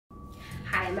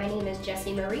Hi, my name is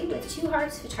Jessi Marri with Two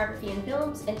Hearts Photography and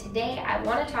Films, and today I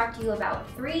want to talk to you about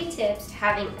 3 tips to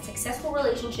having a successful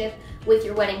relationship with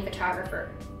your wedding photographer.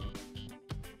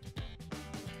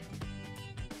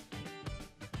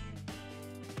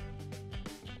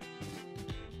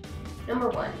 Number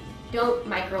 1, don't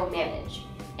micromanage.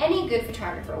 Any good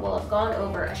photographer will have gone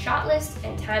over a shot list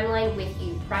and timeline with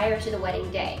you prior to the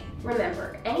wedding day.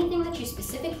 Remember, anything that you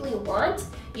specifically want,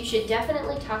 you should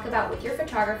definitely talk about with your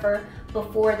photographer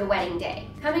before the wedding day.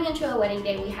 Coming into a wedding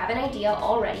day, we have an idea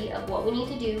already of what we need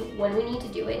to do, when we need to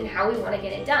do it, and how we want to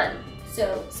get it done.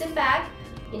 So sit back,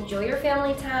 enjoy your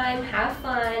family time, have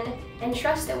fun, and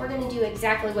trust that we're going to do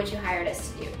exactly what you hired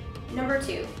us to do. Number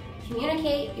 2,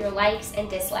 communicate your likes and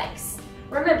dislikes.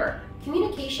 Remember,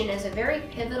 communication is a very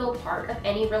pivotal part of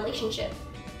any relationship.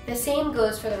 The same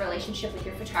goes for the relationship with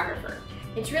your photographer.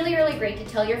 It's really great to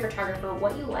tell your photographer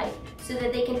what you like so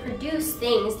that they can produce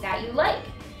things that you like.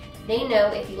 They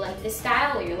know if you like this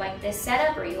style, or you like this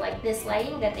setup, or you like this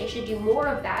lighting, that they should do more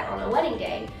of that on the wedding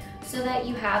day so that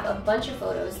you have a bunch of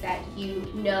photos that you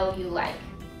know you like.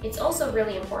 It's also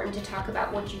really important to talk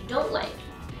about what you don't like.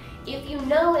 If you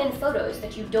know in photos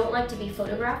that you don't like to be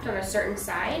photographed on a certain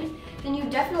side, then you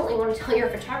definitely want to tell your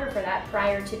photographer that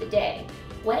prior to the day.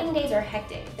 Wedding days are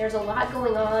hectic. There's a lot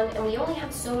going on, and we only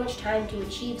have so much time to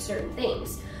achieve certain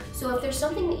things. So if there's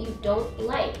something that you don't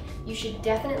like, you should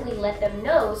definitely let them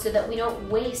know so that we don't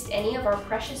waste any of our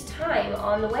precious time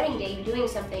on the wedding day doing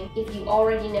something if you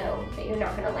already know that you're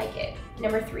not going to like it.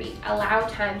 Number 3, allow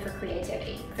time for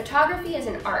creativity. Photography is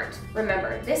an art.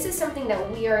 Remember, this is something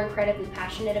that we are incredibly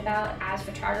passionate about as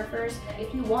photographers.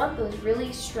 If you want those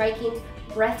really striking,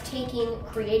 breathtaking,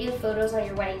 creative photos on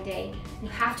your wedding day, you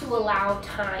have to allow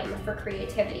time for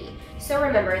creativity. So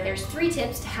remember, there's 3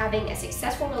 tips to having a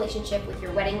successful relationship with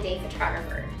your wedding day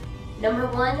photographer. Number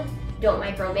 1, don't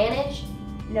micromanage.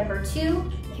 Number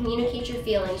 2, communicate your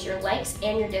feelings, your likes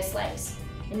and your dislikes.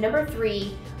 And number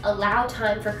 3, allow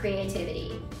time for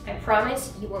creativity. I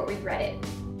promise you won't regret it.